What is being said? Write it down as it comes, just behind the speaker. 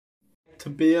To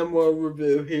BMO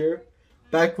Review here,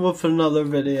 back with another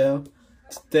video.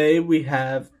 Today we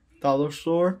have Dollar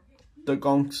Store, the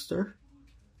Gankster,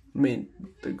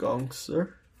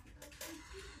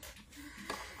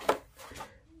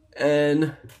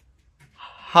 and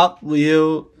Hot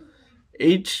Wheel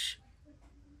HW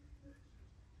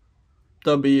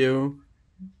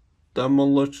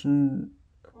Demolition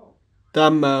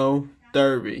Demo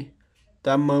Derby.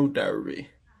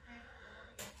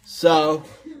 So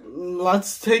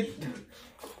let's take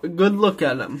a good look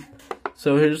at them.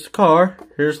 So here's the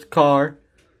car.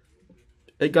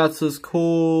 It got this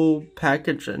cool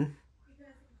packaging.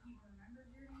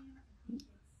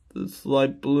 This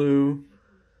light blue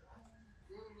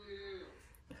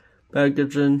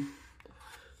packaging.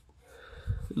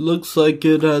 It looks like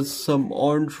it has some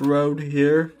orange road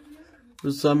here,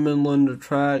 resembling the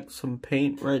track, some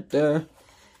paint right there.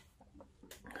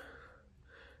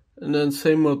 And then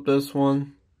same with this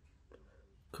one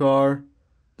car.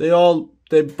 They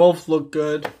both look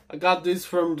good. I got these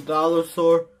from the Dollar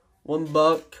Store,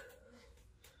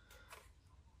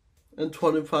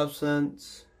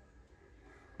 $1.25.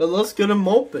 But let's get them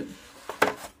open.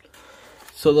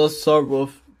 So let's start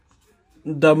with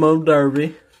Demo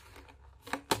Derby.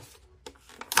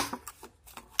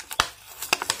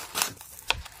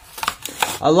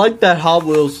 I like that Hot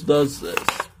Wheels does this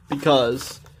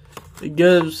because it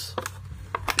gives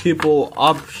people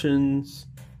options.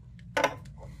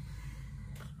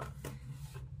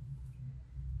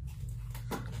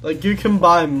 Like, you can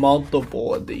buy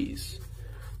multiple of these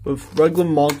with regular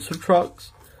monster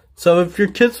trucks. So if your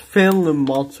kid's fan of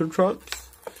monster trucks,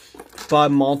 buy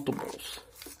multiples.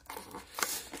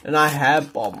 And I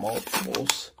have bought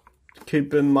multiples to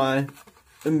keep in my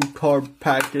in-car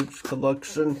package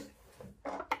collection.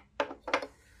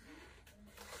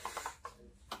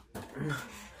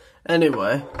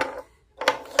 Anyway,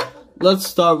 let's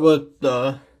start with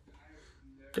the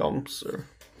Gankster.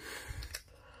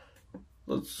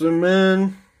 Let's zoom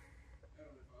in.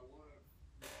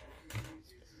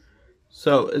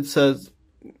 So it says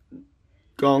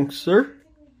Gankster.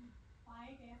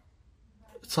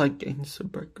 It's like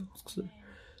Gankster but Gankster.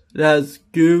 It has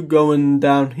goo going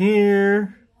down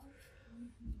here.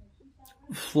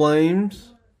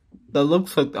 Flames. That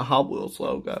looks like the Hot Wheels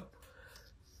logo.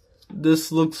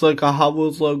 This looks like a Hot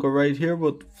Wheels logo right here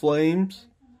with flames.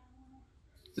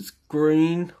 It's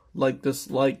green, like this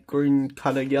light green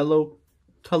kind of yellow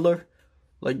color,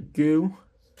 like goo.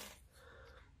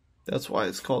 That's why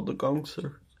it's called the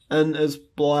Gankster. And it's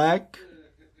black.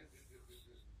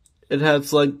 It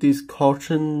has like these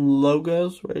caution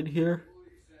logos right here,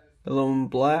 yellow and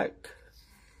black.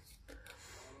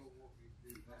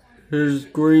 Here's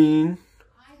green,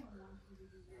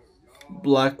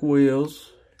 black wheels.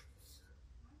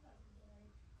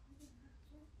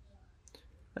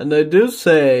 And they do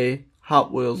say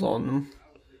Hot Wheels on them.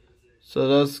 So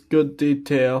that's good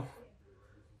detail.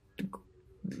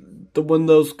 The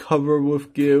windows covered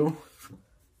with goo.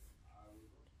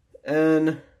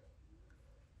 And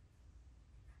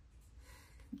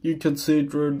you can see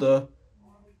through the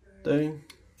thing.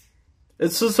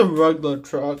 It's just a regular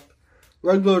truck.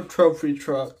 Regular trophy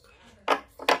truck.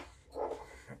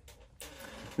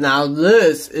 Now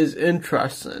this is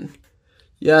interesting.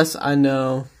 Yes, I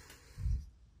know.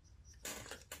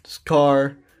 This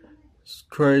car is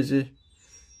crazy.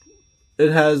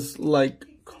 It has like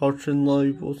caution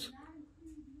labels.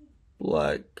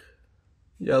 Black,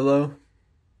 yellow,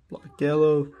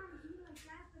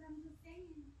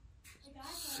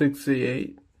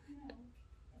 68.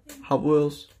 Hot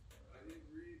Wheels.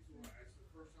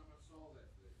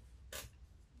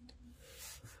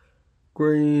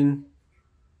 Green.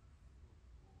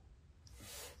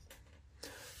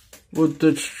 With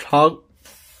the chalk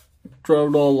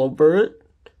drawn all over it.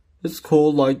 It's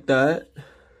cool like that.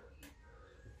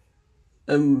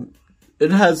 And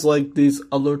it has like these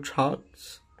other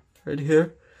chalks right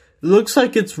here. It looks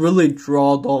like it's really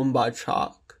drawn on by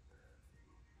chalk.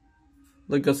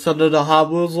 Like instead of the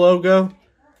Hot Wheels logo.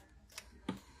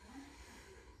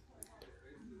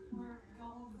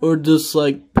 Or just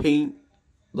like paint,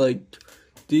 like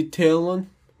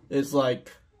detailing. It's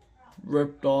like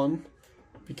ripped on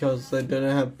because they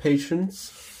didn't have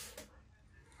patience.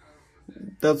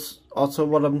 That's also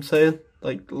what I'm saying.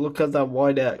 Like, look at that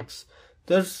white X.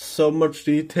 There's so much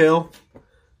detail.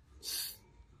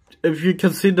 If you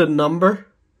can see the number,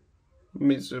 let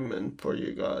me zoom in for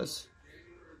you guys.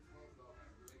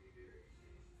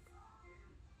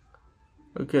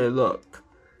 Okay, look.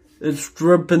 It's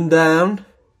dripping down.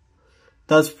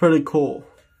 That's pretty cool.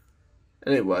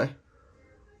 Anyway.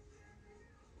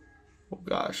 Oh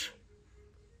gosh.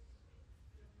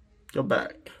 Go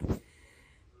back.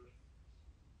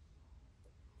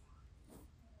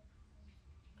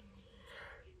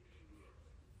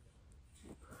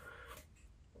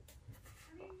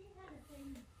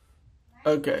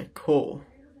 Okay, cool.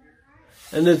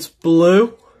 And it's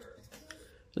blue.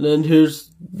 And then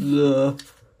here's the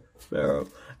barrel.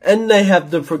 And they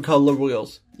have different color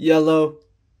wheels. Yellow,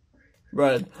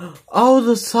 red. Oh,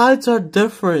 the sides are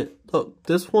different. Look,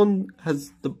 this one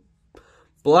has the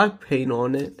black paint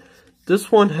on it.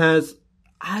 This one has...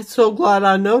 I'm so glad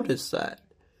I noticed that.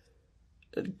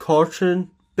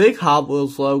 Caution. Big Hot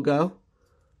Wheels logo.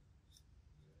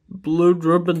 Blue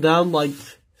dripping down like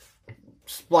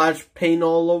splash paint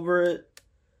all over it.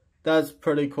 That's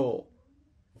pretty cool.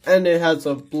 And it has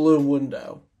a blue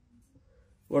window,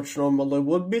 which normally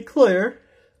would be clear,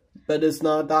 but it's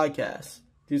not die cast.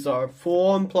 These are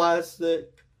full-on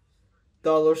plastic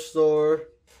dollar store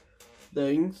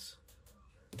things.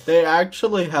 They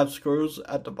actually have screws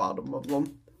at the bottom of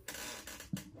them,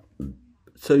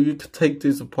 so you can take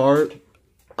these apart.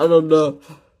 I don't know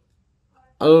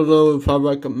if I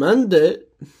recommend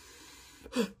it,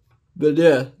 but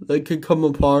yeah, they can come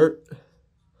apart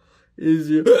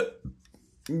easier.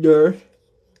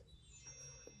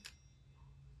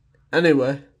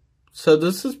 Anyway, so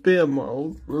this is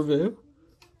BMO review.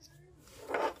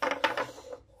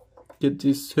 Get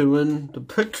these two in the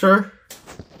picture.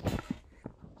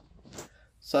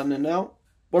 Signing out.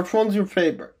 Which one's your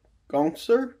favorite?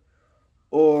 Gankster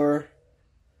or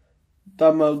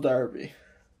Demo Derby?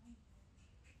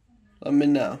 Let me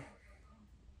know.